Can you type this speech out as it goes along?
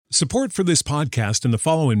Support for this podcast and the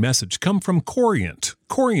following message come from Corient.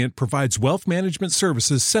 Corient provides wealth management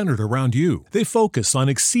services centered around you. They focus on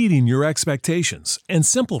exceeding your expectations and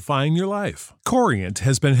simplifying your life. Corient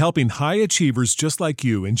has been helping high achievers just like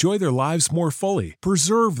you enjoy their lives more fully,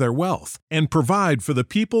 preserve their wealth, and provide for the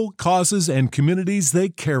people, causes, and communities they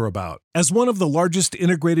care about. As one of the largest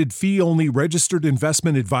integrated fee-only registered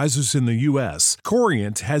investment advisors in the U.S.,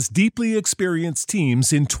 Corient has deeply experienced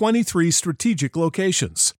teams in 23 strategic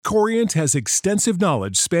locations. Corient has extensive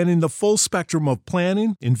knowledge spanning the full spectrum of planning,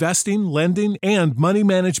 investing, lending, and money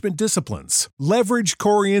management disciplines. Leverage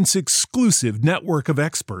Corient's exclusive network of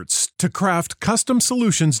experts to craft custom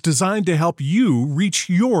solutions designed to help you reach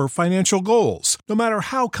your financial goals, no matter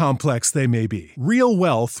how complex they may be. Real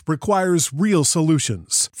wealth requires real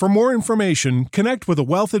solutions. For more information, connect with a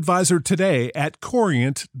wealth advisor today at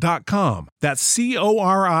Corient.com. That's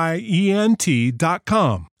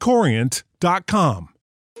Corient.com. Corient.com.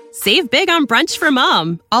 Save big on brunch for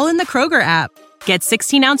mom, all in the Kroger app. Get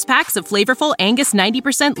 16-ounce packs of flavorful Angus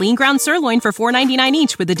 90% lean ground sirloin for $4.99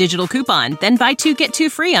 each with a digital coupon. Then buy two, get two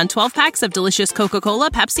free on 12 packs of delicious Coca-Cola,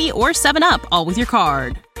 Pepsi, or 7-Up, all with your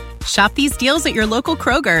card. Shop these deals at your local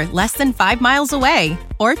Kroger, less than 5 miles away.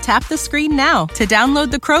 Or tap the screen now to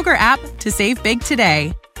download the Kroger app to save big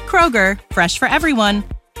today. Kroger, fresh for everyone.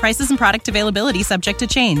 Prices and product availability subject to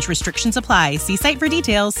change. Restrictions apply. See site for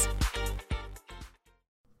details.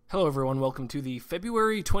 Hello everyone, welcome to the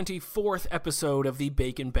February 24th episode of the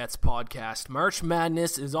Bacon Bets podcast. March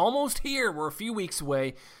Madness is almost here. We're a few weeks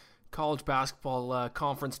away. College basketball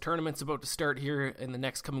conference tournament's about to start here in the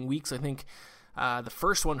next coming weeks. I think the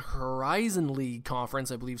first one, Horizon League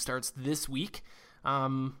Conference, I believe starts this week.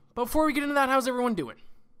 But before we get into that, how's everyone doing?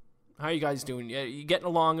 How are you guys doing? You getting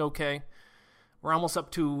along okay? We're almost up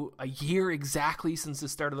to a year exactly since the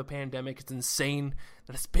start of the pandemic. It's insane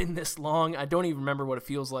that it's been this long. I don't even remember what it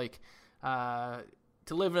feels like to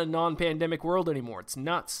live in a non-pandemic world anymore. It's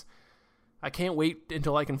nuts. I can't wait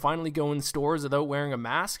until I can finally go in stores without wearing a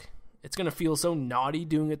mask. It's going to feel so naughty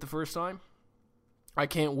doing it the first time. I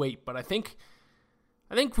can't wait, but I think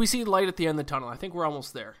we see light at the end of the tunnel. I think we're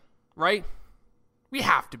almost there, right? We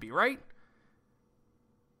have to be, right?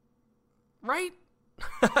 Right?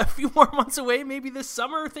 A few more months away, maybe this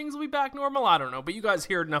summer, things will be back normal. I don't know, but you guys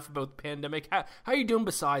heard enough about the pandemic. How are you doing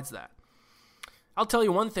besides that? I'll tell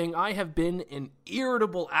you one thing. I have been an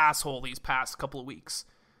irritable asshole these past couple of weeks.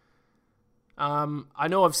 I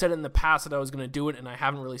know I've said it in the past that I was going to do it, and I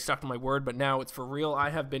haven't really stuck to my word, but now it's for real. I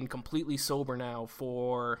have been completely sober now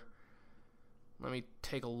for... Let me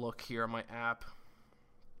take a look here on my app.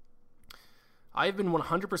 I've been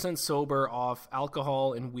 100% sober off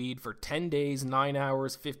alcohol and weed for 10 days, 9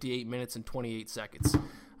 hours, 58 minutes, and 28 seconds.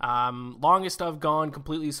 Longest I've gone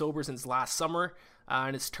completely sober since last summer,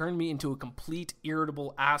 and it's turned me into a complete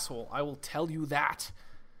irritable asshole. I will tell you that.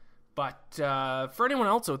 But for anyone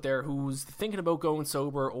else out there who's thinking about going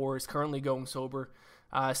sober or is currently going sober,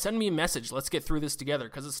 send me a message. Let's get through this together,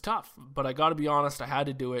 because it's tough. But I got to be honest, I had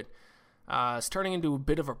to do it. It's turning into a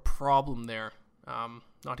bit of a problem there.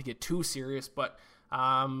 Not to get too serious, but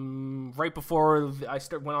right before I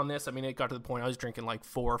went on this, I mean, it got to the point I was drinking like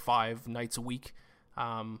 4 or 5 nights a week,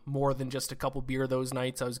 more than just a couple beer those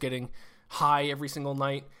nights. I was getting high every single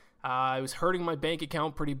night. I was hurting my bank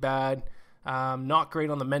account pretty bad. Not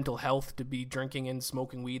great on the mental health to be drinking and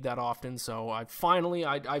smoking weed that often. So I finally,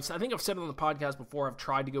 I think I've said it on the podcast before, I've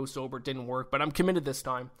tried to go sober. It didn't work, but I'm committed this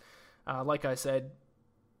time. Like I said,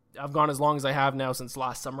 I've gone as long as I have now since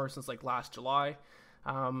last summer, since like last July.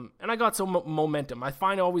 And I got some momentum. I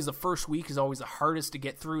find always the first week is always the hardest to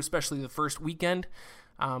get through, especially the first weekend.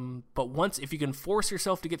 But once, if you can force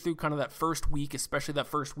yourself to get through kind of that first week, especially that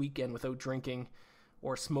first weekend without drinking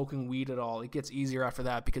or smoking weed at all, it gets easier after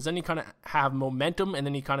that, because then you kind of have momentum, and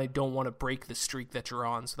then you kind of don't want to break the streak that you're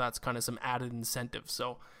on. So that's kind of some added incentive.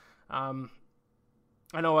 So I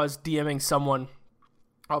know I was DMing someone,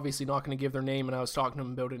 obviously not going to give their name, and I was talking to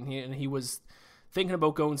him about it, and he was thinking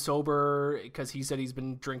about going sober because he said he's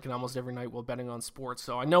been drinking almost every night while betting on sports.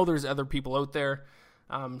 So I know there's other people out there.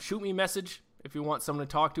 Shoot me a message if you want someone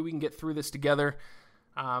to talk to. We can get through this together.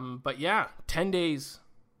 But yeah, 10 days,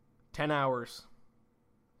 10 hours,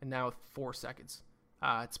 and now 4 seconds.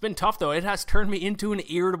 It's been tough, though. It has turned me into an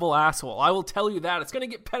irritable asshole. I will tell you that. It's going to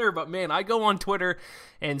get better, but man, I go on Twitter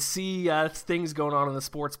and see things going on in the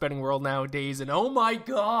sports betting world nowadays, and oh my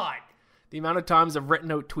God, the amount of times I've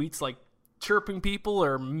written out tweets like chirping people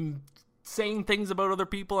or saying things about other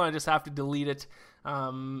people, and I just have to delete it.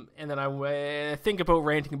 And then I think about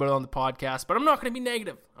ranting about it on the podcast, but I'm not going to be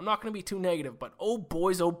negative. I'm not going to be too negative, but oh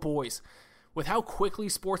boys, with how quickly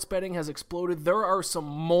sports betting has exploded, there are some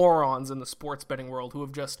morons in the sports betting world who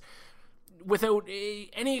have just, without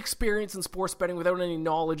any experience in sports betting, without any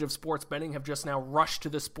knowledge of sports betting, have just now rushed to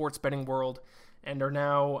the sports betting world and are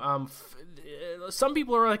now, some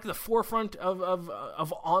people are like the forefront of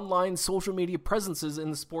online social media presences in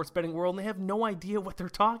the sports betting world, and they have no idea what they're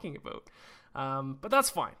talking about. But that's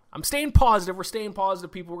fine. I'm staying positive. We're staying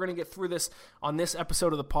positive, people. We're going to get through this on this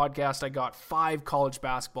episode of the podcast. I got 5 college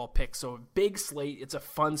basketball picks, so a big slate. It's a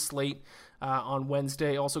fun slate on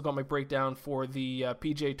Wednesday. Also got my breakdown for the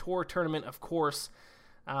PGA Tour tournament, of course,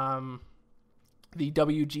 the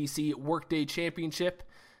WGC Workday Championship,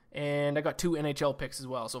 and I got 2 NHL picks as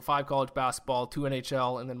well. So 5 college basketball, 2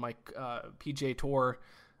 NHL, and then my PGA Tour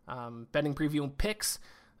betting preview and picks.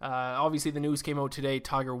 Obviously, the news came out today.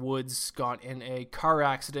 Tiger Woods got in a car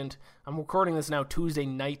accident. I'm recording this now Tuesday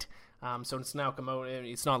night, so it's now come out.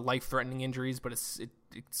 It's not life-threatening injuries, but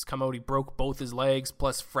it's come out. He broke both his legs,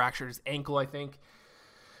 plus fractured his ankle, I think.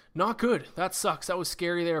 Not good. That sucks. That was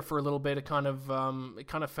scary there for a little bit. It kind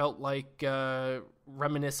of felt like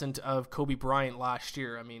reminiscent of Kobe Bryant last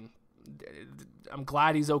year. I mean, I'm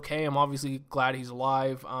glad he's okay. I'm obviously glad he's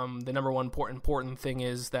alive. The number one important thing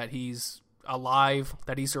is that he's alive,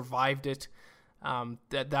 that he survived it.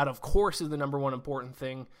 That of course is the number one important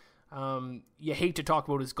thing. You hate to talk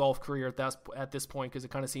about his golf career at this point, because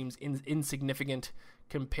it kind of seems insignificant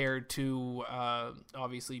compared to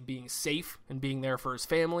obviously being safe and being there for his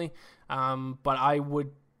family. But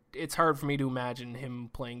it's hard for me to imagine him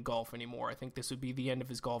playing golf anymore. I think this would be the end of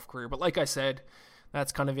his golf career. But like I said,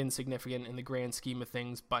 that's kind of insignificant in the grand scheme of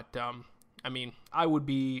things. But I mean, I would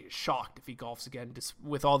be shocked if he golfs again. Just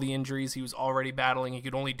with all the injuries he was already battling, he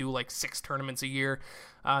could only do like 6 tournaments a year,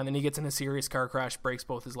 and then he gets in a serious car crash, breaks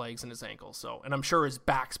both his legs and his ankles. So, and I'm sure his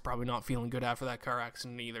back's probably not feeling good after that car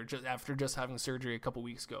accident either, just after having surgery a couple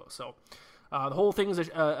weeks ago. So, the whole thing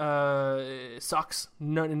sucks.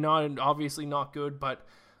 Obviously not good, but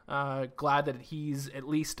glad that he's at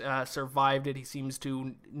least survived it. He seems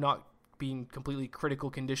to not be in completely critical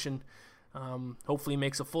condition. Hopefully he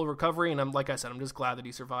makes a full recovery, and like I said, I'm just glad that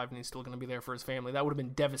he survived and he's still going to be there for his family. That would have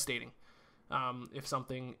been devastating if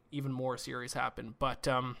something even more serious happened. But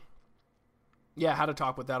yeah, had to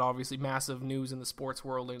talk with that. Obviously, massive news in the sports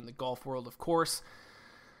world and in the golf world, of course.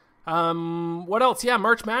 What else? Yeah,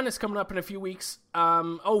 March Madness coming up in a few weeks.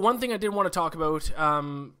 One thing I did want to talk about,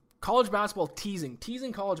 college basketball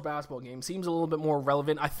teasing college basketball games seems a little bit more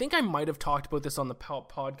relevant. I think I might have talked about this on the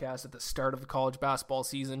podcast at the start of the college basketball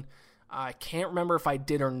season. I can't remember if I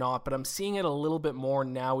did or not, but I'm seeing it a little bit more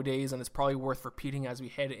nowadays, and it's probably worth repeating as we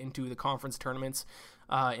head into the conference tournaments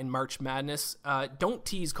in March Madness. Don't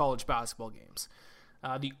tease college basketball games.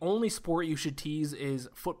 The only sport you should tease is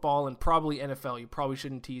football and probably NFL. You probably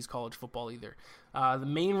shouldn't tease college football either. The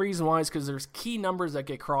main reason why is because there's key numbers that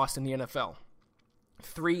get crossed in the NFL.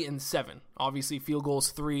 3 and 7. Obviously, field goals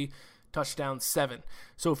 3, touchdowns 7.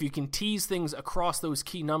 So if you can tease things across those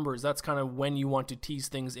key numbers, that's kind of when you want to tease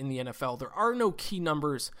things in the NFL. There are no key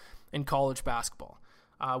numbers in college basketball.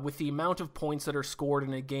 With the amount of points that are scored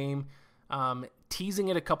in a game, teasing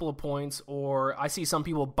it a couple of points, or I see some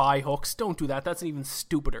people buy hooks. Don't do that. That's even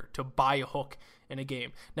stupider, to buy a hook in a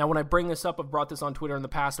game. Now, when I bring this up, I've brought this on Twitter in the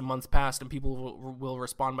past, in months past, and people will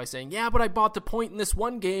respond by saying, yeah, but I bought the point in this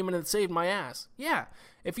one game and it saved my ass. Yeah,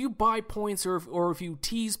 if you buy points or if you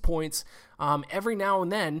tease points every now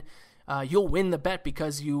and then, you'll win the bet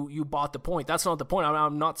because you bought the point. That's not the point.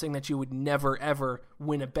 I'm not saying that you would never, ever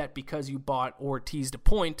win a bet because you bought or teased a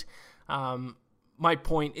point. My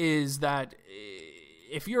point is that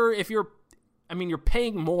if you're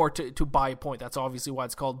paying more to buy a point. That's obviously why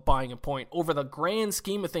it's called buying a point. Over the grand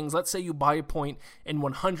scheme of things, let's say you buy a point in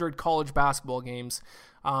 100 college basketball games.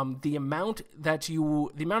 The amount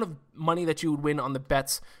of money that you would win on the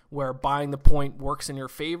bets where buying the point works in your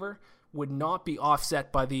favor would not be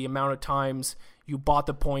offset by the amount of times you bought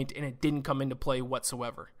the point and it didn't come into play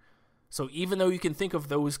whatsoever. So even though you can think of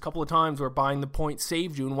those couple of times where buying the point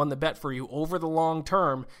saved you and won the bet for you, over the long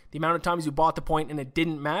term, the amount of times you bought the point and it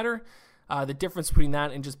didn't matter, the difference between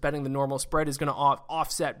that and just betting the normal spread is going to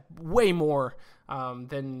offset way more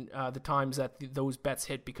than the times that those bets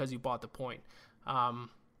hit because you bought the point.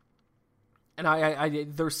 And I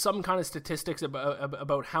there's some kind of statistics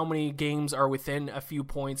about how many games are within a few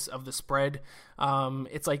points of the spread.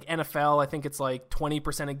 It's like NFL. I think it's like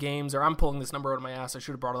 20% of games, or I'm pulling this number out of my ass. I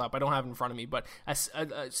should have brought it up. I don't have it in front of me, but a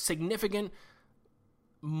significant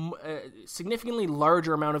significantly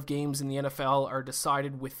larger amount of games in the NFL are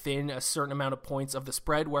decided within a certain amount of points of the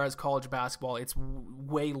spread, whereas college basketball, it's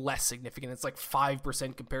way less significant. It's like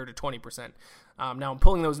 5% compared to 20%. Now I'm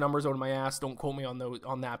pulling those numbers out of my ass. Don't quote me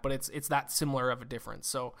on that, but it's that similar of a difference.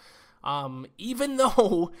 So even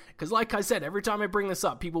though, because like I said, every time I bring this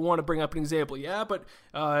up, people want to bring up an example. Yeah, but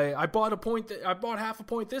I bought half a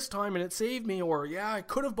point this time and it saved me. Or yeah, I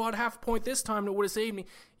could have bought half a point this time and it would have saved me.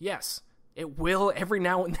 Yes, it will every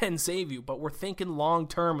now and then save you, but we're thinking long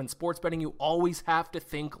term. And sports betting, you always have to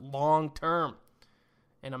think long term.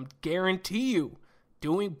 And I'm guarantee you,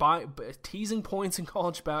 teasing points in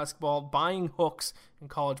college basketball, buying hooks in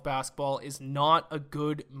college basketball is not a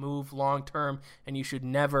good move long term, and you should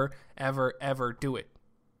never, ever, ever do it.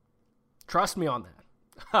 Trust me on that.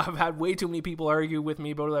 I've had way too many people argue with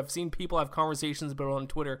me about it. I've seen people have conversations about it on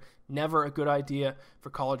Twitter. Never a good idea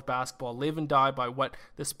for college basketball. Live and die by what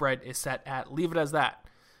the spread is set at. Leave it as that.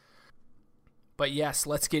 But yes,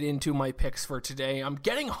 let's get into my picks for today. I'm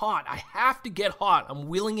getting hot. I have to get hot. I'm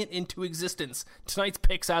willing it into existence. Tonight's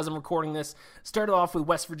picks, as I'm recording this, started off with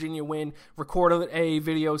West Virginia win. Recorded a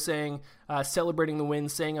video saying, celebrating the win,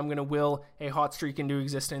 saying I'm going to will a hot streak into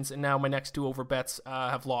existence. And now my next two over bets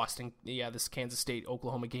have lost. And yeah, this Kansas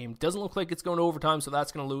State-Oklahoma game doesn't look like it's going to overtime, so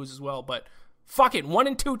that's going to lose as well. But fuck it.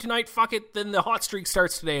 1-2 tonight. Fuck it. Then the hot streak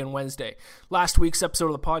starts today on Wednesday. Last week's episode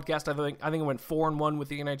of the podcast, I think I went 4-1 with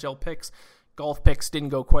the NHL picks. Golf picks didn't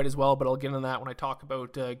go quite as well, but I'll get into that when I talk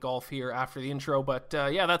about golf here after the intro. But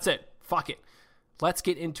yeah, that's it. Fuck it. Let's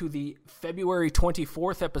get into the February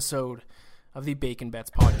 24th episode of the Bacon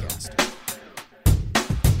Bets podcast.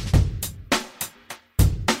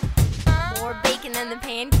 More bacon than the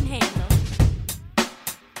pan can handle.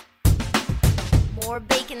 More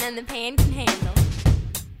bacon than the pan can handle.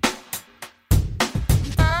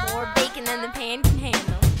 More bacon than the pan can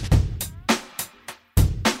handle.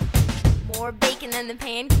 More bacon than the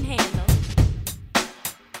pan can handle.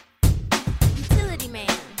 Utility man.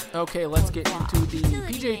 Okay, let's get into the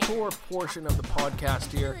PGA Tour portion of the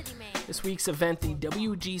podcast here. This week's event, the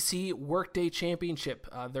WGC Workday Championship.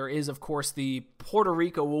 There is, of course, the Puerto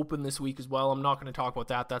Rico Open this week as well. I'm not going to talk about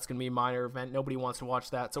that. That's going to be a minor event. Nobody wants to watch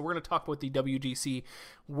that. So we're going to talk about the WGC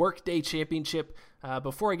Workday Championship.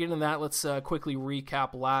 Before I get into that, let's quickly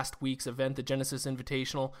recap last week's event, the Genesis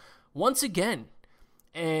Invitational. Once again,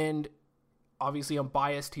 and obviously I'm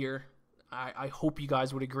biased here. I hope you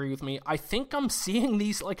guys would agree with me. I think I'm seeing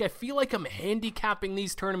these, I feel like I'm handicapping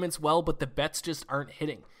these tournaments well, but the bets just aren't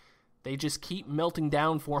hitting. They just keep melting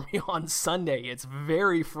down for me on Sunday. It's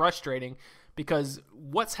very frustrating because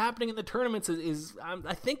what's happening in the tournaments is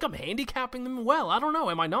I think I'm handicapping them well. I don't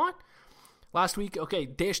know. Am I not? Last week, okay,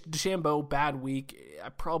 DeChambeau, bad week. I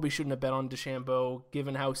probably shouldn't have bet on DeChambeau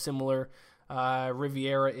given how similar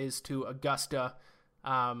Riviera is to Augusta.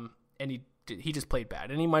 And he just played bad,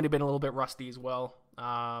 and he might have been a little bit rusty as well.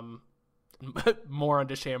 More on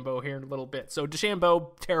DeChambeau here in a little bit. So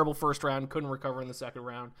DeChambeau, terrible first round, couldn't recover in the second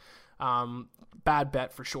round. Bad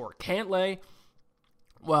bet for sure. Cantlay,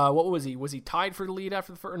 what was he? Was he tied for the lead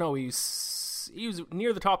after the first? No, he was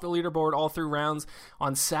near the top of the leaderboard all through rounds.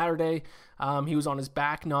 On Saturday, he was on his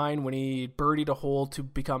back nine when he birdied a hole to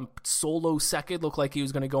become solo second. Looked like he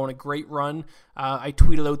was going to go on a great run. I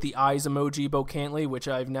tweeted out the eyes emoji about Cantlay, which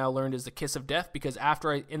I've now learned is the kiss of death, because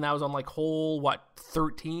and that was on hole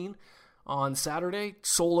 13 on Saturday,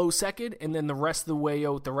 solo second, and then the rest of the way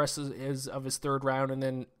out, the rest of his third round, and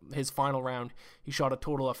then his final round, he shot a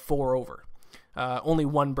total of 4 over. Only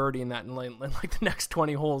one birdie in that in the next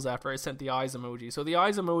 20 holes after I sent the eyes emoji. So the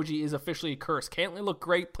eyes emoji is officially a curse. Cantlay looked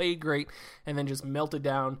great, played great, and then just melted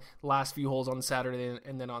down the last few holes on Saturday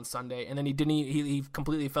and then on Sunday. And then he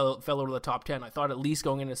completely fell out of the top 10. I thought at least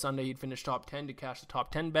going into Sunday he'd finish top 10 to cash the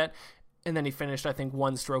top 10 bet. And then he finished, I think,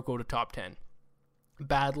 1 stroke out of top 10.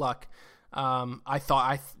 Bad luck. I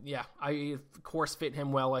course fit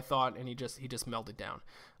him well, I thought, and he just melted down.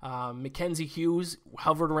 Mackenzie Hughes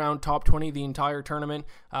hovered around top 20 the entire tournament.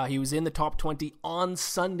 He was in the top 20 on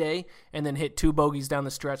Sunday and then hit 2 bogeys down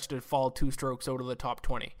the stretch to fall 2 strokes out of the top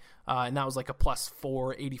 20. And that was like a plus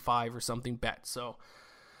 485 or something bet. So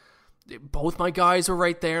both my guys were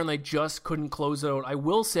right there and they just couldn't close it out. I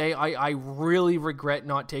will say I really regret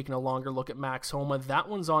not taking a longer look at Max Homa. That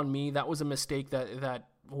one's on me. That was a mistake that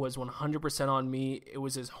was 100% on me. It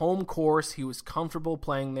was his home course. He was comfortable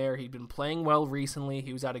playing there. He'd been playing well recently.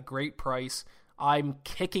 He was at a great price. I'm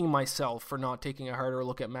kicking myself for not taking a harder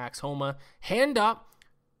look at Max Homa. Hand up.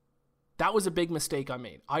 That was a big mistake I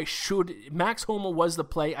made. Max Homa was the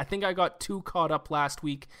play. I think I got too caught up last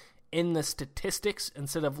week in the statistics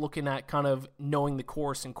instead of looking at kind of knowing the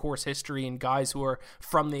course and course history and guys who are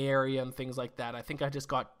from the area and things like that. I think I just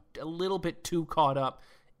got a little bit too caught up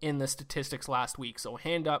in the statistics last week. So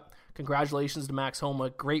hand up, congratulations to Max Homa.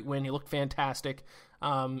 Great win. He looked fantastic.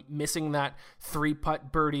 Missing that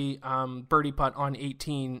 3-putt birdie putt on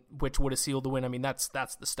 18, which would have sealed the win. I mean, that's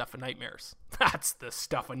the stuff of nightmares. That's the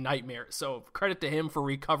stuff of nightmares. So credit to him for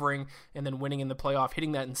recovering and then winning in the playoff,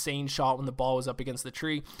 hitting that insane shot when the ball was up against the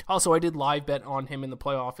tree. Also, I did live bet on him in the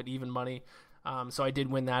playoff at even money. So I did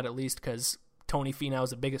win that at least because Tony Finau is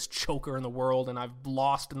the biggest choker in the world, and I've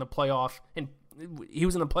lost in the playoff. And he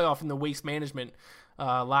was in the playoff in the Waste Management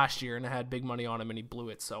last year, and I had big money on him, and he blew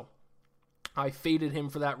it. So I faded him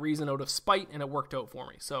for that reason out of spite, and it worked out for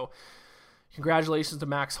me. So congratulations to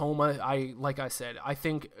Max Homa. Like I said, I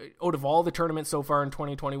think out of all the tournaments so far in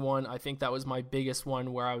 2021, I think that was my biggest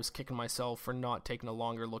one where I was kicking myself for not taking a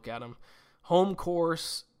longer look at him. Home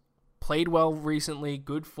course, played well recently,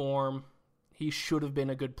 good form. He should have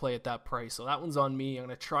been a good play at that price. So that one's on me. I'm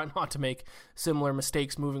going to try not to make similar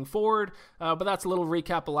mistakes moving forward. But that's a little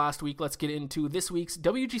recap of last week. Let's get into this week's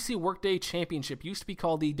WGC Workday Championship. Used to be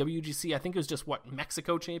called the WGC, I think it was just,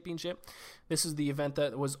 Mexico Championship. This is the event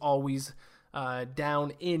that was always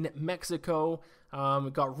down in Mexico.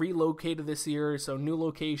 It got relocated this year, so new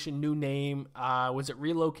location, new name. Was it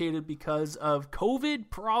relocated because of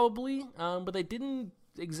COVID? Probably, but they didn't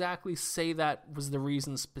exactly say that was the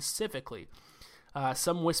reason specifically.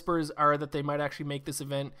 Some whispers are that they might actually make this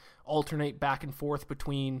event alternate back and forth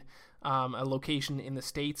between a location in the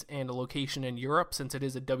States and a location in Europe, since it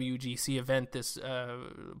is a WGC event. This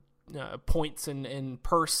points and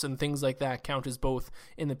purse and things like that count as both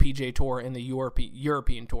in the PGA Tour and the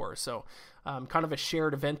European Tour. So kind of a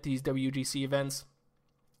shared event, these WGC events.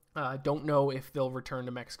 Don't know if they'll return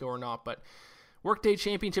to Mexico or not, but Workday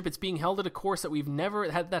Championship, it's being held at a course that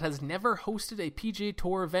that has never hosted a PGA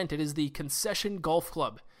Tour event. It is the Concession Golf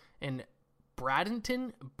Club in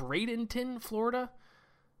Bradenton, Florida.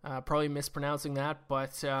 Probably mispronouncing that,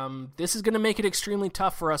 but this is going to make it extremely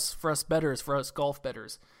tough for us bettors, for us golf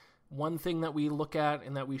bettors. One thing that we look at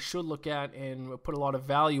and that we should look at and put a lot of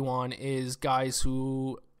value on is guys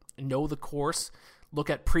who know the course. Look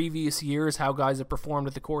at previous years, how guys have performed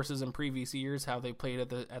at the courses in previous years, how they played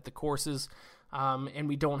at the courses. And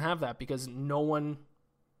we don't have that because no one,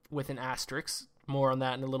 with an asterisk, more on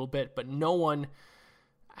that in a little bit, but no one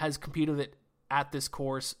has competed at this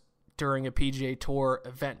course during a PGA Tour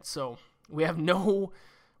event. So we have no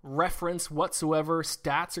reference whatsoever.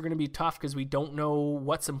 Stats are going to be tough because we don't know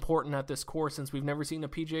what's important at this course since we've never seen a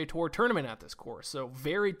PGA Tour tournament at this course. So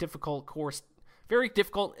very difficult course, very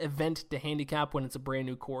difficult event to handicap when it's a brand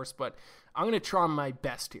new course, but I'm going to try my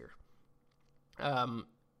best here.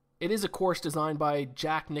 It is a course designed by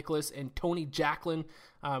Jack Nicklaus and Tony Jacklin.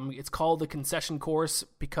 It's called the Concession Course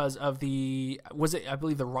because of the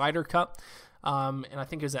Ryder Cup. And I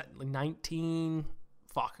think it was at I'm going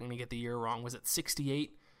to get the year wrong. Was it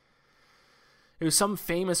 68? It was some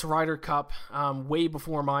famous Ryder Cup way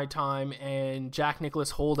before my time, and Jack Nicklaus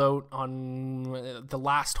holed out on the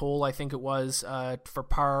last hole, I think it was, for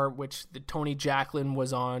par, which the Tony Jacklin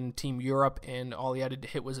was on Team Europe, and all he had to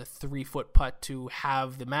hit was a 3-foot putt to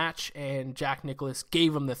have the match, and Jack Nicklaus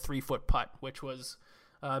gave him the 3-foot putt, which was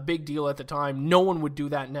a big deal at the time. No one would do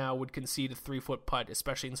that now, would concede a 3-foot putt,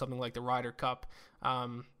 especially in something like the Ryder Cup.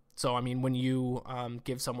 So, I mean, when you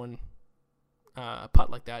give someone a putt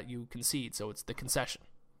like that, you concede, so it's the concession.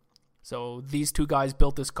 So these two guys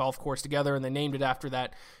built this golf course together, and they named it after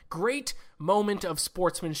that great moment of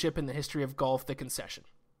sportsmanship in the history of golf, the concession.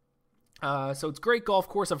 So it's a great golf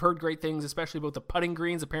course. I've heard great things, especially about the putting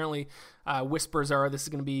greens. Apparently, whispers are this is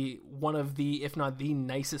going to be one of the, if not the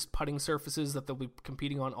nicest putting surfaces that they'll be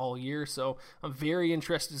competing on all year. So I'm very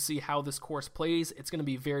interested to see how this course plays. It's going to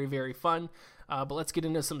be very, very fun. But let's get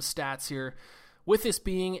into some stats here. With this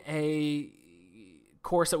being a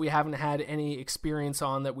course that we haven't had any experience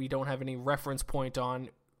on, that we don't have any reference point on,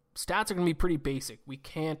 stats are going to be pretty basic. We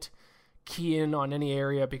can't key in on any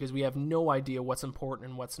area because we have no idea what's important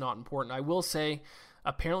and what's not important. I will say,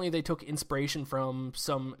 apparently they took inspiration from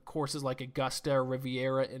some courses like Augusta,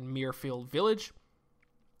 Riviera, and Muirfield Village.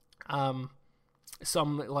 There's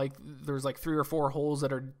 3 or 4 holes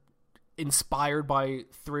that are inspired by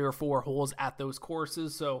 3 or 4 holes at those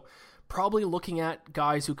courses. So probably looking at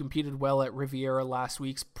guys who competed well at Riviera last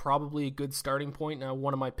week's probably a good starting point. Now,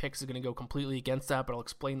 one of my picks is going to go completely against that, but I'll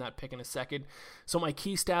explain that pick in a second. So my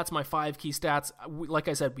key stats, my 5 key stats, like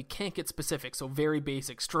I said, we can't get specific, so very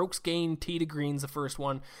basic. Strokes gained, tee to green's the first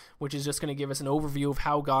one, which is just going to give us an overview of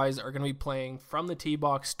how guys are going to be playing from the tee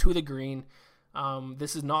box to the green.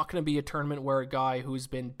 This is not going to be a tournament where a guy who's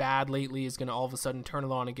been bad lately is going to all of a sudden turn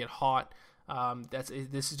it on and get hot.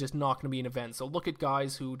 This is just not going to be an event. So look at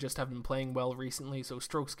guys who just have been playing well recently. So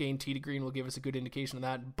strokes gained, tee to green will give us a good indication of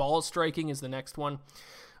that. Ball striking is the next one.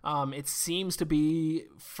 It seems to be,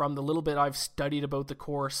 from the little bit I've studied about the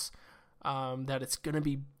course, that it's going to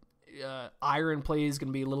be iron play is going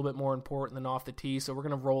to be a little bit more important than off the tee. So we're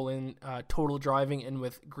going to roll in total driving in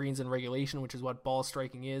with greens and regulation, which is what ball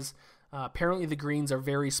striking is. Apparently the greens are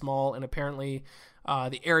very small, and apparently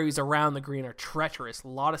the areas around the green are treacherous. A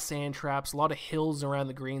lot of sand traps, a lot of hills around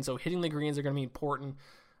the green, so hitting the greens are going to be important.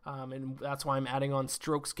 And that's why I'm adding on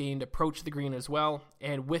strokes gained approach the green as well.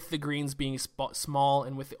 And with the greens being small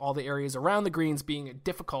and with all the areas around the greens being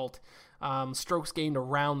difficult, strokes gained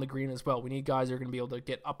around the green as well. We need guys that are going to be able to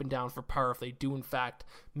get up and down for par if they do in fact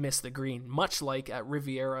miss the green, much like at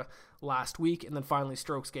Riviera last week. And then finally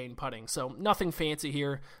strokes gained putting. So nothing fancy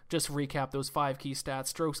here. Just recap those 5 key stats: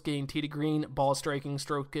 strokes gained tee to green, ball striking,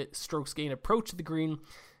 strokes gained approach to the green,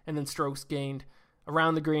 and then strokes gained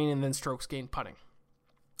around the green, and then strokes gained putting.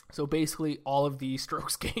 So basically all of the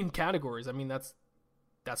strokes gained categories. I mean, that's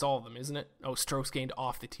all of them, isn't it? Oh, strokes gained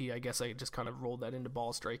off the tee. I guess I just kind of rolled that into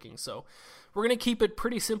ball striking. So we're going to keep it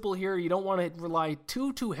pretty simple here. You don't want to rely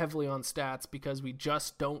too heavily on stats because we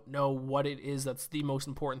just don't know what it is that's the most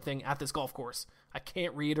important thing at this golf course. I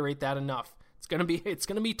can't reiterate that enough. It's going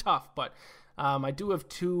to be tough, but I do have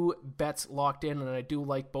 2 bets locked in, and I do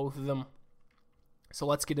like both of them. So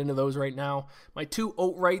let's get into those right now. My 2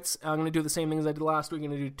 outrights, I'm going to do the same thing as I did last week. I'm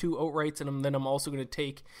going to do 2 outrights, and then I'm also going to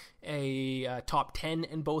take a top 10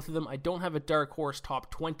 in both of them. I don't have a dark horse top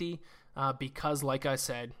 20 because, like I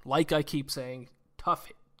said, like I keep saying, tough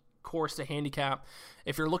course to handicap.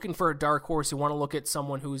 If you're looking for a dark horse, you want to look at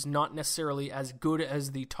someone who's not necessarily as good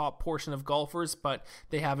as the top portion of golfers, but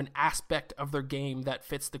they have an aspect of their game that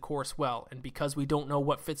fits the course well. And because we don't know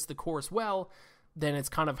what fits the course well, then it's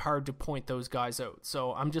kind of hard to point those guys out.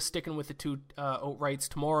 So I'm just sticking with the 2 outrights.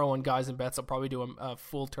 Tomorrow on Guys and Bets, I'll probably do a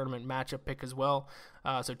full tournament matchup pick as well.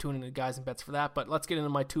 So tune into Guys and Bets for that. But let's get into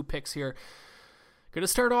my 2 picks here. Going to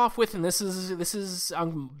start off with, and this is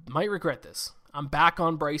I might regret this. I'm back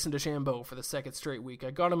on Bryson DeChambeau for the second straight week.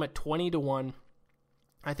 I got him at 20-1.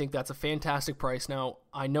 I think that's a fantastic price. Now,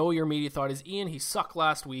 I know your immediate thought is, Ian, he sucked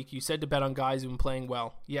last week. You said to bet on guys who've been playing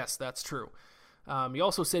well. Yes, that's true. You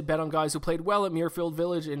also said bet on guys who played well at Muirfield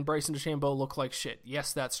Village and Bryson DeChambeau look like shit.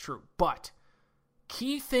 Yes, that's true. But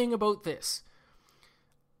key thing about this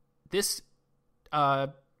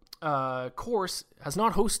course has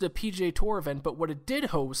not hosted a PGA Tour event, but what it did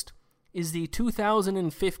host is the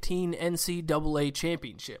 2015 NCAA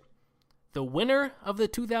Championship. The winner of the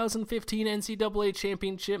 2015 NCAA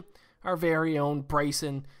Championship, our very own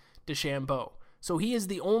Bryson DeChambeau. So he is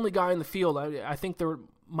the only guy in the field. I think there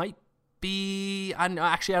might be, I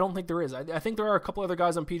don't think there is. I think there are a couple other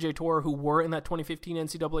guys on PGA Tour who were in that 2015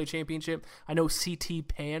 NCAA Championship. I know CT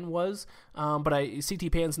Pan was, but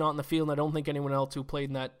CT Pan's not in the field, and I don't think anyone else who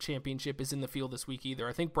played in that championship is in the field this week either.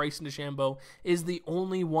 I think Bryson DeChambeau is the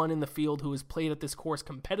only one in the field who has played at this course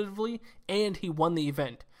competitively, and he won the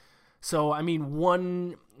event. So, I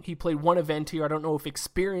mean, he played one event here. I don't know if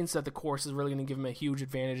experience at the course is really going to give him a huge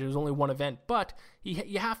advantage. It was only one event, but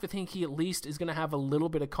you have to think he at least is going to have a little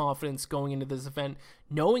bit of confidence going into this event,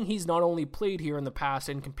 knowing he's not only played here in the past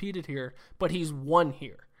and competed here, but he's won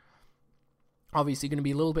here. Obviously, going to be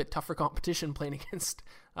a little bit tougher competition playing against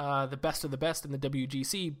the best of the best in the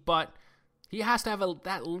WGC, but he has to have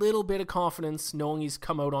that little bit of confidence knowing he's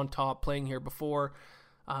come out on top playing here before.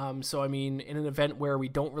 So, I mean, in an event where we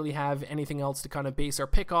don't really have anything else to kind of base our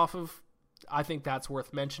pick off of, I think that's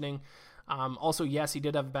worth mentioning. Also, yes, he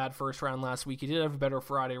did have a bad first round last week. He did have a better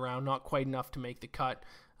Friday round, not quite enough to make the cut.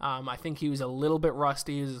 I think he was a little bit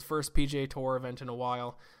rusty. It was his first PGA Tour event in a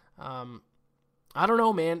while. I don't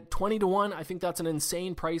know, man. 20-1, I think that's an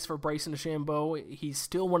insane price for Bryson DeChambeau. He's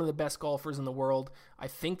still one of the best golfers in the world. I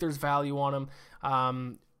think there's value on him.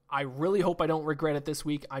 I really hope I don't regret it this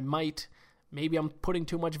week. I might. Maybe I'm putting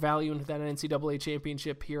too much value into that NCAA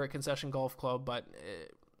championship here at Concession Golf Club, but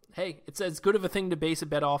hey, it's as good of a thing to base a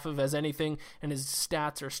bet off of as anything, and his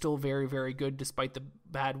stats are still very, very good despite the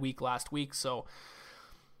bad week last week. So,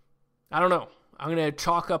 I don't know. I'm going to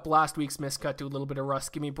chalk up last week's miscut to a little bit of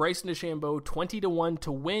rust. Give me Bryson DeChambeau 20-1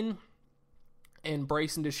 to win, and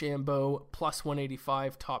Bryson DeChambeau plus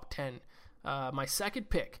 185 top 10. My second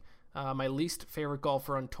pick. My least favorite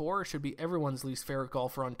golfer on tour should be everyone's least favorite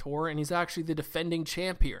golfer on tour, and he's actually the defending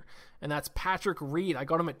champ here, and that's Patrick Reed. I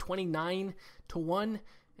got him at 29-1,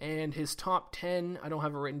 and his top 10, I don't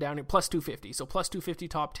have it written down here, plus 250. So plus 250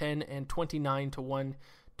 top 10 and 29-1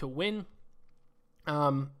 to win.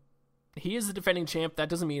 he is the defending champ. That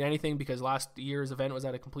doesn't mean anything because last year's event was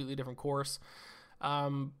at a completely different course.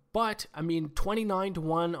 But I mean,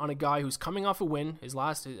 29-1 on a guy who's coming off a win.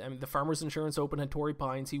 The Farmers Insurance Open at Torrey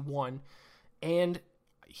Pines, he won, and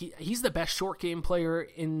he's the best short game player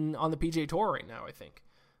on the PGA Tour right now, I think.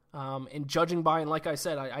 And judging by, and like I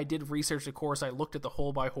said, I did research the course. I looked at the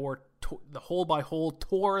hole by hole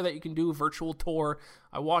tour that you can do, virtual tour.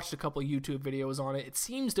 I watched a couple of YouTube videos on it. It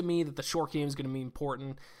seems to me that the short game is going to be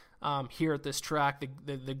important here at this track.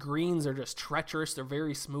 The greens are just treacherous. They're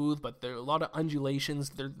very smooth, but there are a lot of undulations.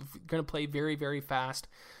 They're going to play very, very fast.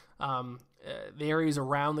 The areas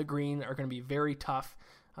around the green are going to be very tough.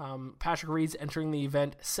 Patrick Reed's entering the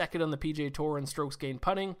event second on the PGA Tour in strokes gained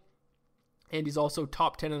putting. And he's also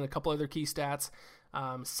top 10 in a couple other key stats.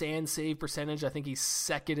 Sand save percentage, I think he's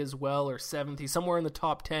second as well, or seventh. He's somewhere in the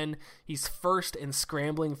top 10. He's first in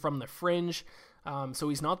scrambling from the fringe. So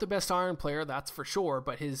he's not the best iron player, that's for sure,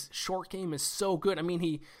 but his short game is so good. I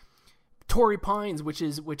mean, Torrey Pines, which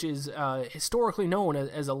is historically known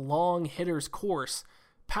as a long hitter's course,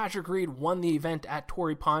 Patrick Reed won the event at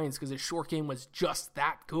Torrey Pines because his short game was just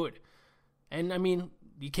that good. And I mean,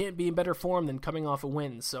 you can't be in better form than coming off a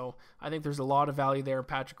win. So I think there's a lot of value there in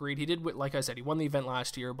Patrick Reed. He did, like I said, he won the event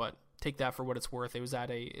last year, but take that for what it's worth. It was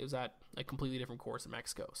at a completely different course in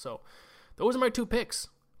Mexico. So those are my two picks: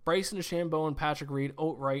 Bryson DeChambeau and Patrick Reed,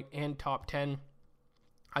 outright and top 10.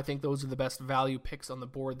 I think those are the best value picks on the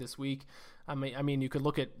board this week. I mean, you could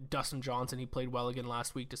look at Dustin Johnson. He played well again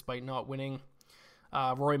last week despite not winning.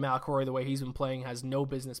 Rory McIlroy, the way he's been playing, has no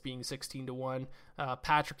business being 16-1.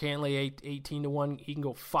 Patrick Cantlay, 18-1. He can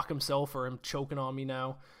go fuck himself, or I'm choking on me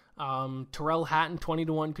now. Tyrrell Hatton,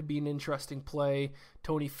 20-1 could be an interesting play.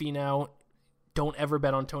 Tony Finau, don't ever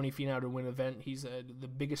bet on Tony Finau to win an event. He's the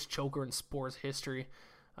biggest choker in sports history.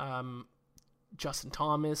 Justin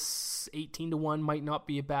Thomas, 18-1 might not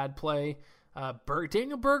be a bad play.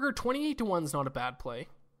 Daniel Berger, 28-1 is not a bad play.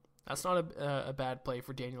 That's not a bad play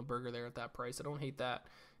for Daniel Berger there at that price. I don't hate that.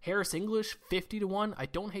 Harris English, 50-1. I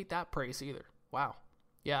don't hate that price either. Wow.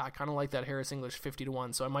 Yeah, I kind of like that Harris English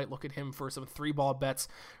 50-1, so I might look at him for some 3-ball bets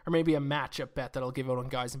or maybe a matchup bet that I'll give out on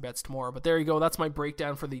Guys and Bets tomorrow. But there you go. That's my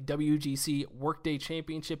breakdown for the WGC Workday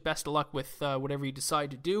Championship. Best of luck with whatever you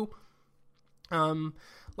decide to do.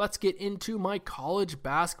 Let's get into my college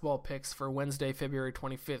basketball picks for Wednesday, February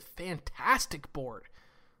 25th. Fantastic board.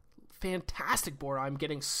 I'm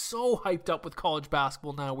getting so hyped up with college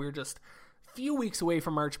basketball now. We're just a few weeks away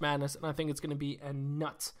from March Madness, and I think it's going to be a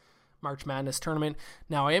nuts March Madness tournament.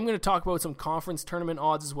 Now, I am going to talk about some conference tournament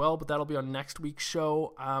odds as well, but that'll be on next week's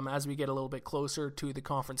show as we get a little bit closer to the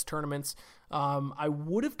conference tournaments. I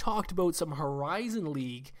would have talked about some Horizon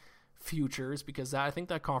League futures because I think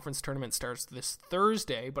that conference tournament starts this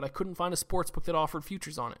Thursday, but I couldn't find a sportsbook that offered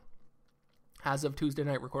futures on it as of Tuesday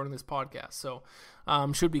night recording this podcast. So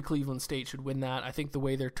should be Cleveland State should win that. I think the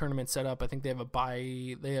way their tournament's set up, I think they have a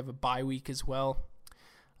bye week as well.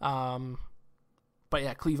 But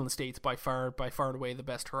yeah, Cleveland State's by far and away the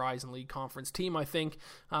best Horizon League conference team, I think.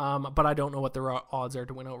 But I don't know what their odds are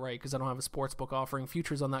to win outright because I don't have a sportsbook offering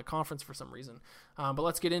futures on that conference for some reason. But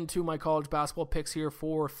let's get into my college basketball picks here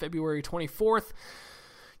for February 24th.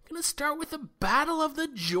 I'm going to start with the Battle of the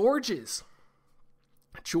Georges.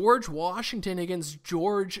 George Washington against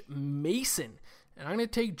George Mason. And I'm going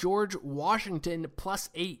to take George Washington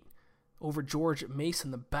 +8 over George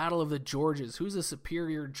Mason, the Battle of the Georges. Who's a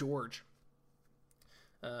superior George?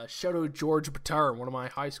 Shout out George Batar, one of my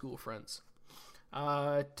high school friends.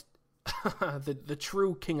 The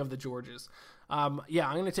true king of the Georges. Yeah,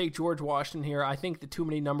 I'm going to take George Washington here. I think the too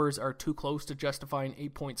many numbers are too close to justify an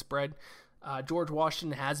 8-point spread. George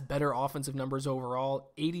Washington has better offensive numbers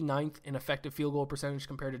overall, 89th in effective field goal percentage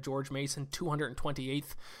compared to George Mason,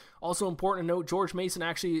 228th. Also important to note, George Mason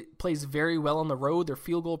actually plays very well on the road. Their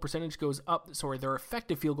field goal percentage goes up, their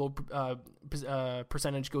effective field goal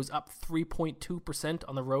percentage goes up 3.2%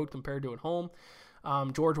 on the road compared to at home.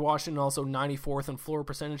 George Washington also 94th in floor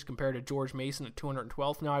percentage compared to George Mason at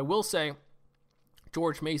 212th. Now I will say,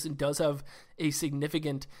 George Mason does have a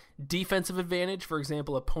significant defensive advantage. For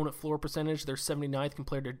example, opponent floor percentage, they're 79th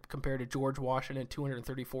compared to George Washington at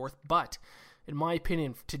 234th. But in my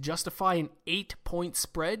opinion, to justify an 8-point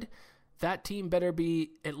spread, that team better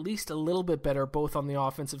be at least a little bit better both on the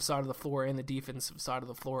offensive side of the floor and the defensive side of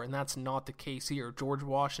the floor, and that's not the case here. George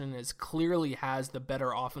Washington clearly has the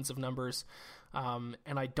better offensive numbers, and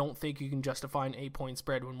I don't think you can justify an 8-point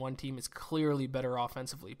spread when one team is clearly better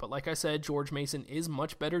offensively. But like I said, George Mason is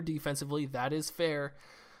much better defensively. That is fair.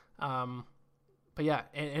 But yeah,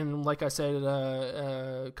 and like I said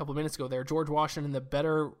a couple of minutes ago there, George Washington,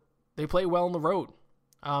 they play well on the road.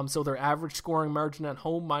 So their average scoring margin at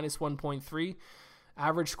home, minus 1.3.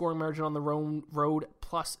 Average scoring margin on the road,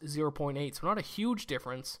 plus 0.8. So not a huge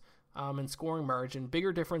difference in scoring margin.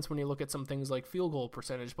 Bigger difference when you look at some things like field goal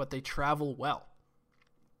percentage, but they travel well.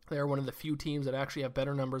 They're one of the few teams that actually have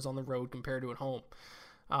better numbers on the road compared to at home.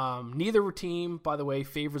 Neither team, by the way,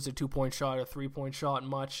 favors a 2-point shot or 3-point shot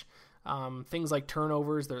much. Things like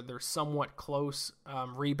turnovers, they're somewhat close.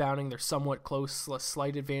 Rebounding, they're somewhat close. A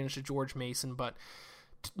slight advantage to George Mason, but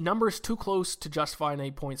numbers too close to justify an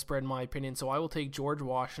 8-point spread in my opinion. So I will take George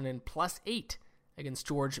Washington plus 8 against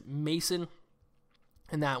George Mason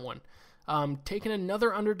in that one. Taking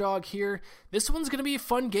another underdog here. This one's going to be a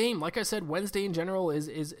fun game. Like I said, Wednesday in general is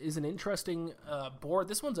an interesting board.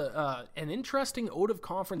 This one's an interesting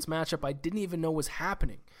out-of-conference matchup I didn't even know was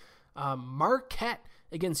happening. Marquette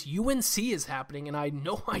against UNC is happening, and I had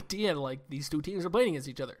no idea like these two teams are playing against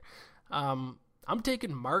each other. I'm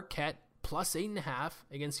taking Marquette plus 8.5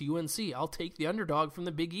 against UNC. I'll take the underdog from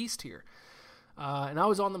the Big East here. And I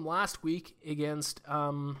was on them last week against...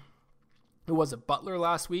 It was a Butler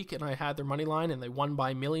last week, and I had their money line, and they won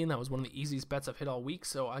by $1 million. That was one of the easiest bets I've hit all week,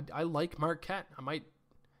 so I like Marquette. I might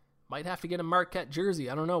have to get a Marquette jersey.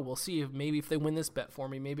 I don't know. We'll see if they win this bet for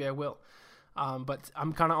me. Maybe I will. But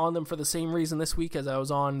I'm kind of on them for the same reason this week as I was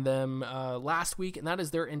on them last week, and that is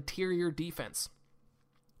their interior defense.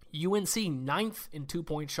 UNC 9th in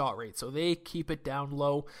 2-point shot rate, so they keep it down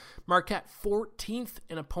low. Marquette 14th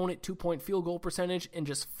in opponent 2-point field goal percentage, and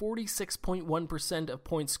just 46.1% of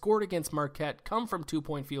points scored against Marquette come from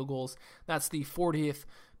 2-point field goals. That's the 40th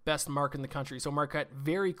best mark in the country. So Marquette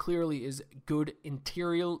very clearly is good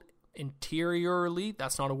interiorly.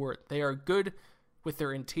 That's not a word. They are good with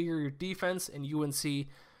their interior defense, and UNC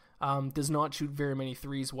does not shoot very many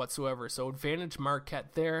threes whatsoever. So advantage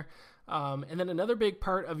Marquette there. And then another big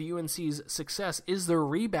part of UNC's success is their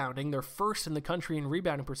rebounding. They're first in the country in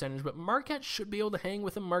rebounding percentage, but Marquette should be able to hang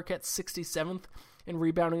with them. Marquette's 67th in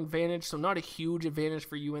rebounding advantage, so not a huge advantage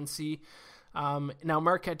for UNC. Now,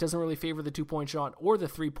 Marquette doesn't really favor the 2-point shot or the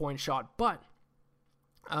 3-point shot, but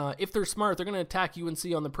if they're smart, they're going to attack UNC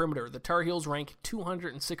on the perimeter. The Tar Heels rank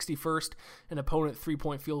 261st in opponent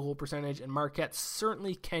 3-point field goal percentage, and Marquette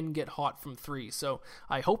certainly can get hot from three. So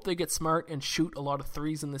I hope they get smart and shoot a lot of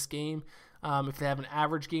threes in this game. If they have an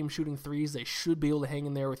average game shooting threes, they should be able to hang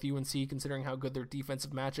in there with UNC, considering how good their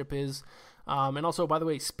defensive matchup is. And also, by the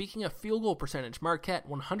way, speaking of field goal percentage, Marquette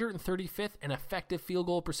 135th in effective field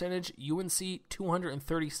goal percentage, UNC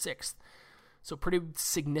 236th. So pretty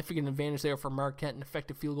significant advantage there for Marquette in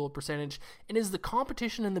effective field goal percentage. And is the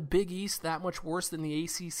competition in the Big East that much worse than the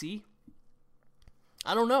ACC?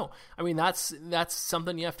 I don't know. I mean, that's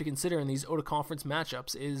something you have to consider in these out-of-conference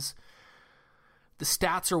matchups is the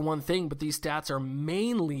stats are one thing, but these stats are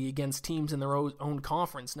mainly against teams in their own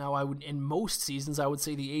conference. Now, in most seasons, I would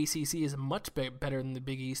say the ACC is much better than the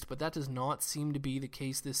Big East, but that does not seem to be the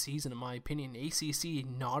case this season, in my opinion. ACC,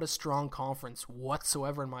 not a strong conference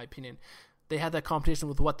whatsoever, in my opinion. They had that competition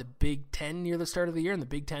with, the Big Ten near the start of the year, and the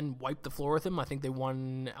Big Ten wiped the floor with them. I think they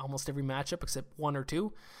won almost every matchup except one or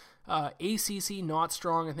two. ACC, not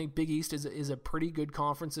strong. I think Big East is a pretty good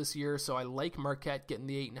conference this year, so I like Marquette getting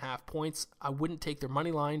the 8.5 points. I wouldn't take their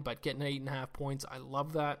money line, but getting 8.5 points, I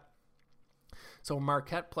love that. So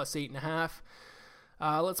Marquette plus 8.5.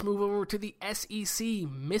 Let's move over to the SEC.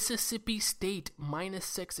 Mississippi State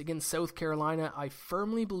 -6 against South Carolina. I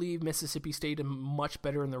firmly believe Mississippi State is much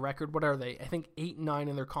better in the record. What are they? I think 8-9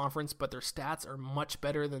 in their conference, but their stats are much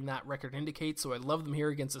better than that record indicates. So I love them here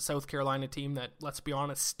against a South Carolina team that, let's be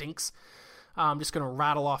honest, stinks. I'm just going to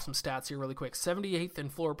rattle off some stats here really quick. 78th in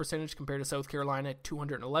floor percentage compared to South Carolina,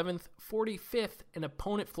 211th. 45th in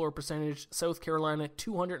opponent floor percentage, South Carolina,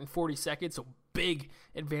 242nd. So big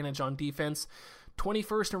advantage on defense.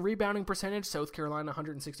 21st in rebounding percentage, South Carolina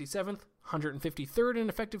 167th, 153rd in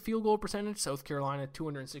effective field goal percentage, South Carolina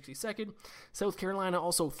 262nd. South Carolina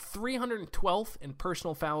also 312th in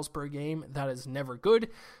personal fouls per game. That is never good.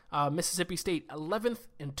 Mississippi State 11th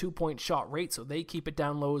in 2-point shot rate, so they keep it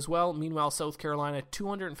down low as well. Meanwhile, South Carolina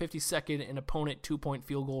 252nd in opponent 2-point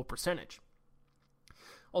field goal percentage.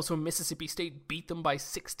 Also, Mississippi State beat them by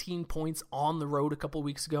 16 points on the road a couple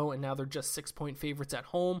weeks ago, and now they're just 6-point favorites at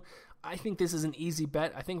home. I think this is an easy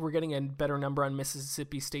bet. I think we're getting a better number on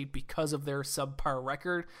Mississippi State because of their subpar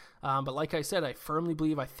record. But like I said, I firmly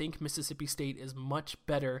believe I think Mississippi State is much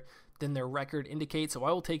better than their record indicates. So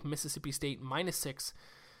I will take Mississippi State -6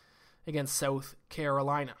 against South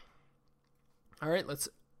Carolina. All right, let's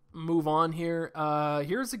move on here.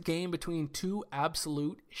 Here's a game between two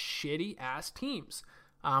absolute shitty-ass teams.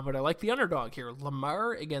 But I like the underdog here.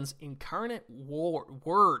 Lamar against Incarnate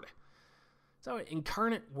Word. So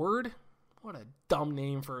Incarnate Word? What a dumb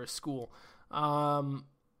name for a school. Battle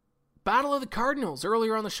of the Cardinals.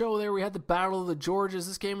 Earlier on the show there, we had the Battle of the Georges.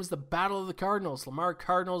 This game is the Battle of the Cardinals. Lamar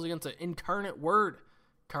Cardinals against the Incarnate Word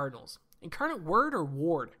Cardinals. Incarnate Word or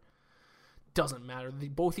Ward? Doesn't matter.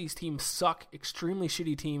 Both these teams suck. Extremely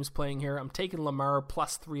shitty teams playing here. I'm taking Lamar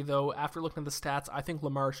 +3 though. After looking at the stats, I think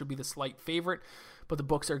Lamar should be the slight favorite, but the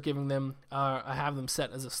books are giving them, I have them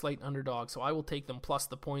set as a slight underdog, so I will take them plus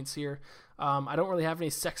the points here. I don't really have any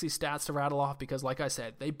sexy stats to rattle off because, like I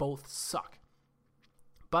said, they both suck.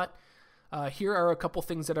 But here are a couple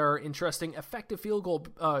things that are interesting. Effective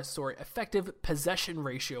possession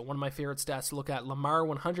ratio. One of my favorite stats to look at. Lamar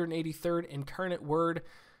 183rd, Incarnate Word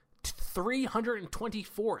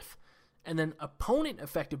 324th. And then opponent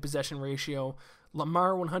effective possession ratio.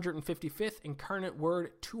 Lamar 155th, Incarnate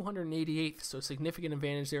Word 288th. So significant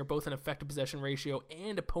advantage there, both in effective possession ratio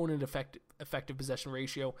and opponent effective possession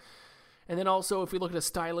ratio. And then also, if we look at a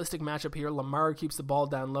stylistic matchup here, Lamar keeps the ball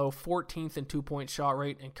down low, 14th in 2-point shot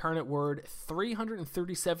rate. Incarnate Word,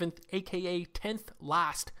 337th, aka 10th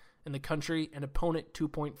last in the country, and opponent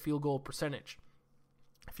 2-point field goal percentage.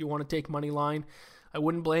 If you want to take money line, I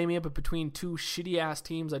wouldn't blame you, but between two shitty-ass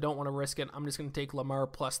teams, I don't want to risk it. I'm just going to take Lamar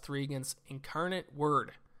 +3 against Incarnate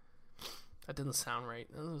Word. That doesn't sound right.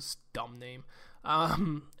 That was a dumb name.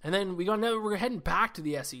 And then we're heading back to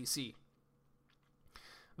the SEC.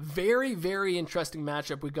 Very, very interesting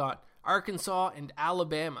matchup. We got Arkansas and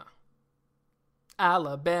Alabama.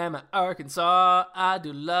 Alabama, Arkansas, I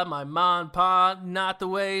do love my mom and pa, not the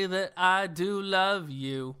way that I do love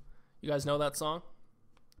you. You guys know that song?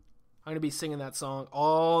 I'm going to be singing that song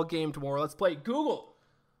all game tomorrow. Let's play. Google.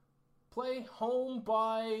 Play Home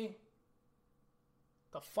by...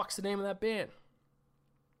 The fuck's the name of that band?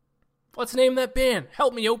 What's the name of that band?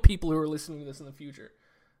 Help me out, people who are listening to this in the future.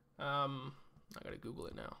 I gotta Google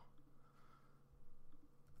it now.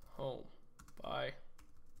 Home by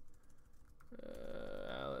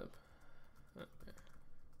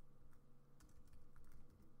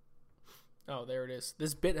Oh, there it is.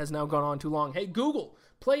 This bit has now gone on too long. Hey, Google,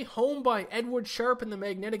 play Home by Edward Sharpe and the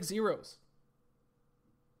Magnetic Zeros.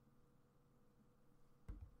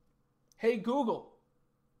 Hey, Google,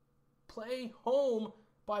 play Home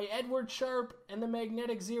by Edward Sharpe and the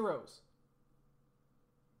Magnetic Zeros.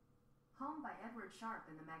 Home by Edward Sharpe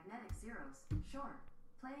and the Magnetic Zeros. Sure.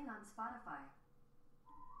 Playing on Spotify.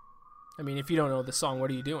 I mean, if you don't know the song,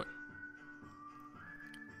 what are you doing?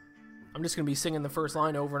 I'm just going to be singing the first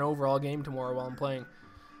line over and over all game tomorrow while I'm playing.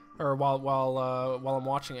 Or while I'm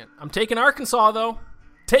watching it. I'm taking Arkansas, though.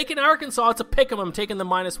 Taking Arkansas. It's a pick 'em. I'm taking the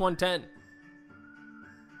 -110.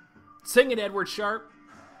 Sing it, Edward Sharpe.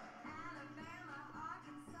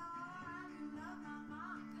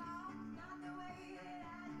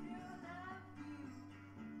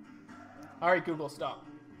 All right, Google, stop.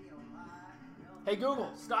 Hey, Google,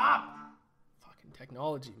 stop. Fucking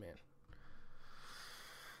technology, man.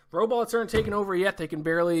 Robots aren't taking over yet. They can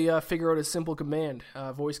barely figure out a simple command,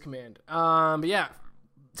 voice command. But yeah,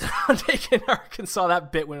 I'm taking Arkansas.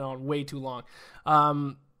 That bit went on way too long.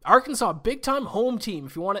 Arkansas, big-time home team.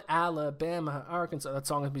 If you want it, Alabama, Arkansas. That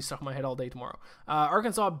song is going to be stuck in my head all day tomorrow.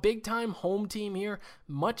 Arkansas, big-time home team here.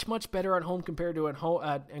 Much, much better at home compared to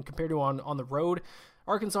on the road.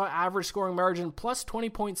 Arkansas average scoring margin plus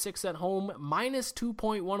 20.6 at home, minus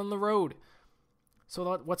 2.1 on the road.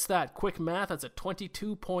 So what's that? Quick math. That's a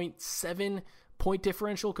 22.7 point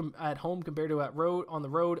differential at home compared to on the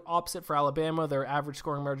road. Opposite for Alabama, their average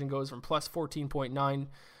scoring margin goes from plus 14.9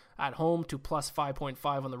 at home to plus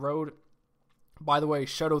 5.5 on the road. By the way,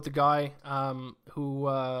 shout out the guy who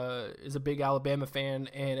is a big Alabama fan,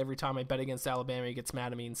 and every time I bet against Alabama, he gets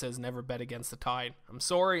mad at me and says, never bet against the Tide. I'm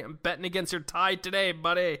sorry, I'm betting against your Tide today,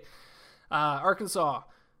 buddy. Arkansas,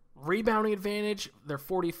 rebounding advantage, they're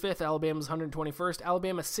 45th, Alabama's 121st.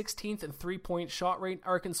 Alabama 16th in 3-point shot rate.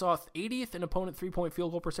 Arkansas 80th in opponent 3-point field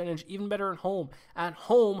goal percentage, even better at home. At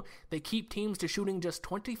home, they keep teams to shooting just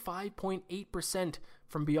 25.8%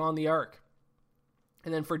 from beyond the arc.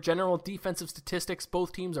 And then for general defensive statistics,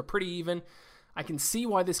 both teams are pretty even. I can see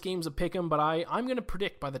why this game's a pick'em, but I'm going to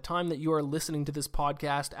predict by the time that you are listening to this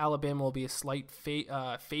podcast, Alabama will be a slight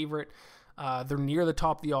favorite. They're near the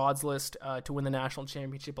top of the odds list to win the national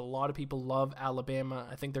championship. A lot of people love Alabama.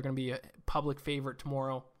 I think they're going to be a public favorite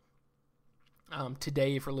tomorrow.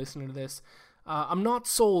 Today, if you're listening to this. I'm not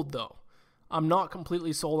sold, though. I'm not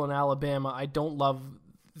completely sold on Alabama. I don't love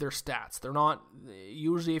their stats. They're not,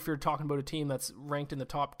 usually if you're talking about a team that's ranked in the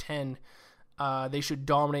top 10, they should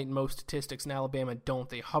dominate in most statistics, and Alabama don't.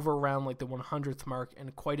 They hover around like the 100th mark,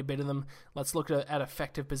 and quite a bit of them. Let's look at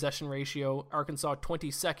effective possession ratio. Arkansas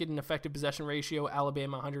 22nd in effective possession ratio,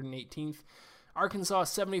 Alabama 118th. Arkansas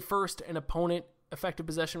 71st in opponent effective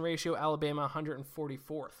possession ratio. Alabama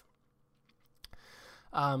 144th.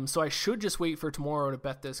 So I should just wait for tomorrow to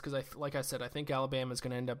bet this because, like I said, I think Alabama is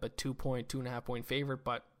going to end up a 2.5 point favorite.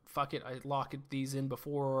 But fuck it, I lock these in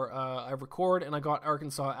before I record, and I got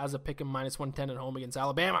Arkansas as a pick 'em -110 at home against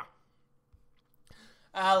Alabama.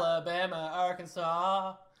 Alabama,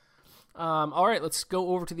 Arkansas. All right, let's go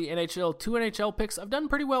over to the NHL. 2 NHL picks. I've done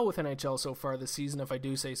pretty well with NHL so far this season, if I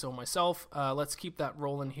do say so myself. Let's keep that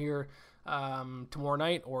rolling here tomorrow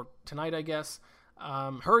night, or tonight, I guess.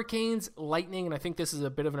 Hurricanes, Lightning, and I think this is a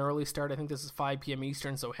bit of an early start. I think this is 5 p.m.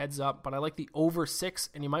 Eastern, so heads up. But I like the over 6,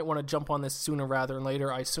 and you might want to jump on this sooner rather than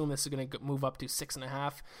later. I assume this is going to move up to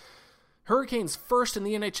 6.5. Hurricanes first in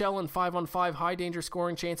the NHL in 5-on-5 high danger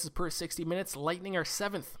scoring chances per 60 minutes. Lightning are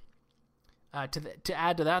 7th. To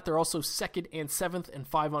add to that, they're also 2nd and 7th in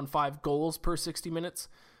 5-on-5 goals per 60 minutes.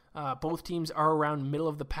 Both teams are around middle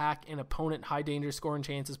of the pack in opponent high danger scoring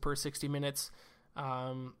chances per 60 minutes.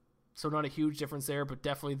 So not a huge difference there, but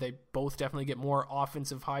they both get more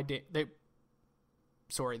offensive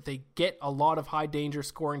they get a lot of high danger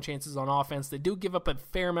scoring chances on offense. They do give up a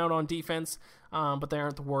fair amount on defense, but they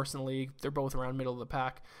aren't the worst in the league. They're both around middle of the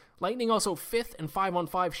pack. Lightning also 5th in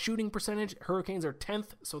 5-on-5 shooting percentage. Hurricanes are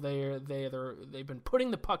 10th, so they've been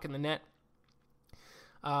putting the puck in the net.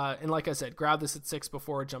 And like I said, grab this at 6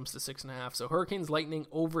 before it jumps to 6.5. So Hurricanes, Lightning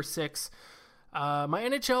over 6. My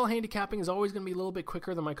NHL handicapping is always going to be a little bit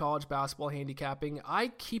quicker than my college basketball handicapping. I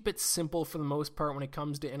keep it simple for the most part when it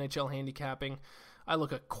comes to NHL handicapping. I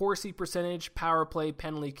look at Corsi percentage, power play,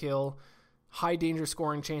 penalty kill, high danger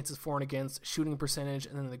scoring chances for and against, shooting percentage,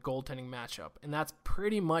 and then the goaltending matchup. And that's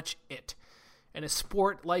pretty much it. In a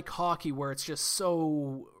sport like hockey where it's just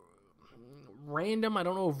so random, I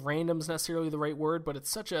don't know if random is necessarily the right word, but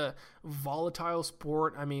it's such a volatile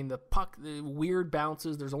sport. I mean, the puck, the weird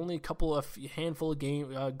bounces, there's only a handful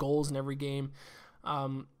of goals in every game.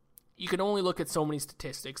 You can only look at so many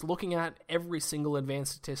statistics. Looking at every single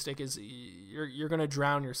advanced statistic is you're going to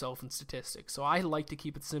drown yourself in statistics. So I like to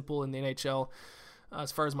keep it simple in the NHL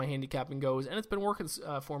as far as my handicapping goes, and it's been working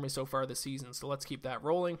for me so far this season. So let's keep that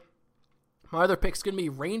rolling. My other pick's going to be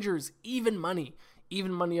Rangers even money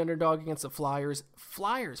underdog against the Flyers.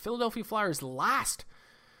 Philadelphia Flyers last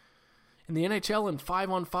in the NHL in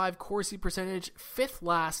 5-on-5 Corsi percentage, 5th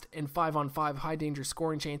last in 5-on-5 high danger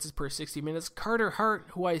scoring chances per 60 minutes. Carter Hart,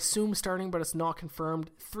 who I assume starting, but it's not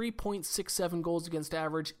confirmed, 3.67 goals against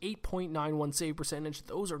average, 8.91 save percentage.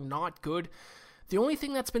 Those are not good. The only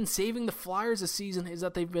thing that's been saving the Flyers this season is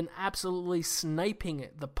that they've been absolutely sniping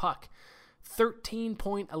the puck.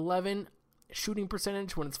 13.11 shooting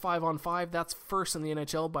percentage when it's 5-on-5. That's first in the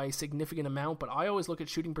NHL by a significant amount, but I always look at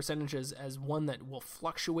shooting percentages as one that will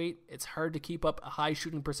fluctuate. It's hard to keep up a high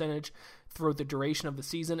shooting percentage throughout the duration of the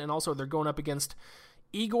season, and also they're going up against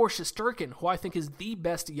Igor Shesterkin, who I think is the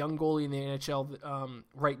best young goalie in the NHL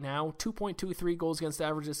right now. 2.23 goals against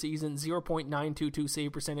average this season, 0.922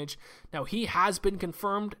 save percentage. Now, he has been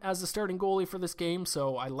confirmed as the starting goalie for this game,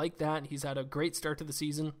 so I like that. He's had a great start to the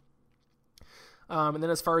season. And then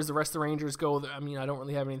as far as the rest of the Rangers go, I mean, I don't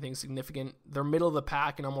really have anything significant. They're middle of the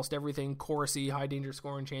pack in almost everything. Corsi, high danger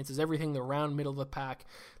scoring chances, everything around middle of the pack.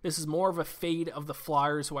 This is more of a fade of the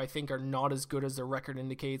Flyers, who I think are not as good as their record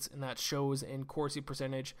indicates, and that shows in Corsi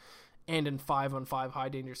percentage and in 5-on-5 high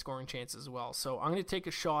danger scoring chances as well. So I'm going to take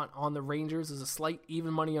a shot on the Rangers as a slight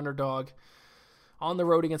even money underdog on the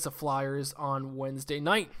road against the Flyers on Wednesday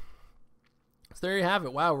night. So there you have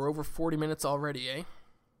it. Wow, we're over 40 minutes already, eh?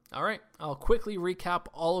 All right, I'll quickly recap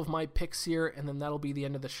all of my picks here, and then that'll be the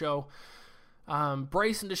end of the show.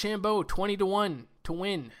 Bryson DeChambeau, 20-1 to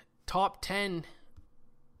win. Top 10.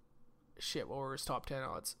 Shit, what were his top 10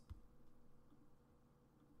 odds?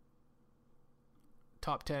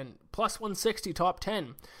 Top 10. Plus 160, top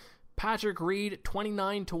 10. Patrick Reed,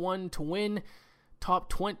 29-1 to win. Top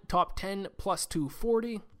 10, plus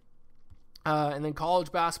 240. And then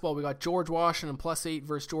college basketball, we got George Washington plus 8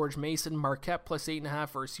 versus George Mason, Marquette plus 8.5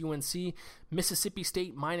 versus UNC, Mississippi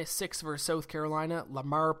State minus 6 versus South Carolina,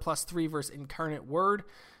 Lamar plus 3 versus Incarnate Word,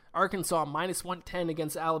 Arkansas minus 110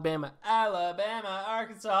 against Alabama,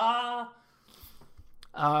 Arkansas.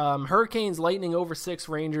 Hurricanes, Lightning over 6,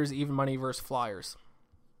 Rangers even money versus Flyers.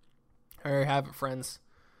 There you have it, friends.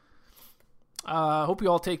 Hope you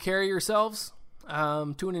all take care of yourselves.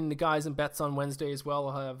 Tune in to Guys and Bets on Wednesday as well.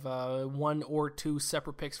 I'll have 1 or 2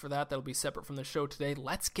 separate picks for that. That'll be separate from the show today.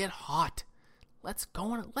 Let's get hot. Let's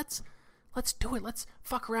go on. Let's do it. Let's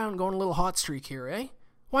fuck around and go on a little hot streak here, eh?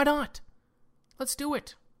 Why not? Let's do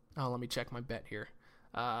it. Oh, let me check my bet here.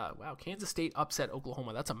 Wow, Kansas State upset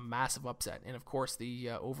Oklahoma. That's a massive upset. And of course, the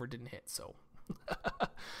over didn't hit. So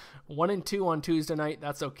 1-2 on Tuesday night.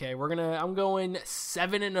 That's okay. I'm going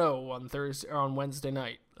 7-0 on Wednesday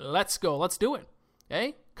night. Let's go. Let's do it.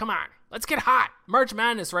 Hey, come on. Let's get hot. March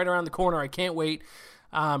Madness right around the corner. I can't wait.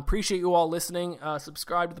 Appreciate you all listening.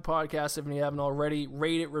 Subscribe to the podcast if you haven't already.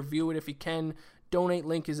 Rate it, review it if you can. Donate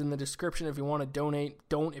link is in the description if you want to donate.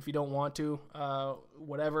 Don't if you don't want to.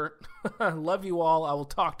 Whatever. Love you all. I will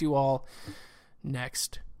talk to you all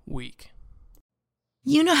next week.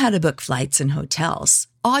 You know how to book flights and hotels.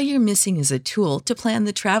 All you're missing is a tool to plan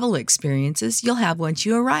the travel experiences you'll have once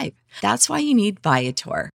you arrive. That's why you need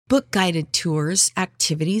Viator. Book guided tours,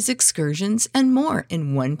 activities, excursions, and more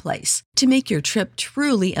in one place to make your trip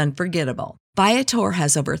truly unforgettable. Viator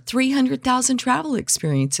has over 300,000 travel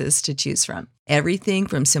experiences to choose from. Everything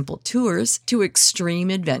from simple tours to extreme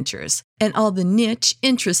adventures and all the niche,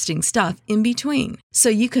 interesting stuff in between. So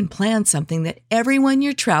you can plan something that everyone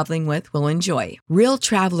you're traveling with will enjoy. Real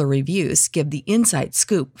traveler reviews give the inside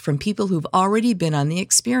scoop from people who've already been on the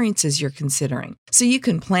experiences you're considering. So you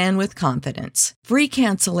can plan with confidence. Free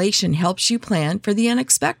cancellation helps you plan for the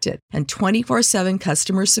unexpected. And 24/7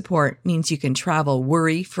 customer support means you can travel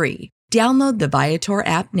worry-free. Download the Viator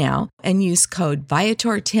app now and use code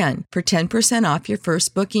Viator10 for 10% off your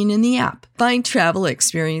first booking in the app. Find travel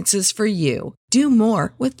experiences for you. Do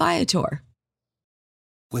more with Viator.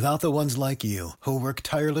 Without the ones like you, who work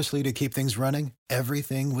tirelessly to keep things running,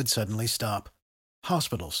 everything would suddenly stop.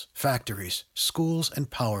 Hospitals, factories, schools, and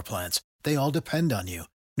power plants, they all depend on you.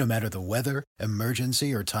 No matter the weather,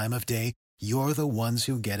 emergency, or time of day, you're the ones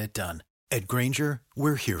who get it done. At Grainger,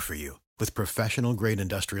 we're here for you. With professional-grade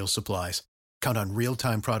industrial supplies, count on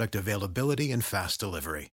real-time product availability and fast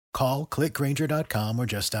delivery. Call, click Grainger.com, or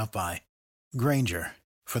just stop by. Grainger,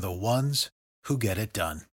 for the ones who get it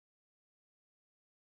done.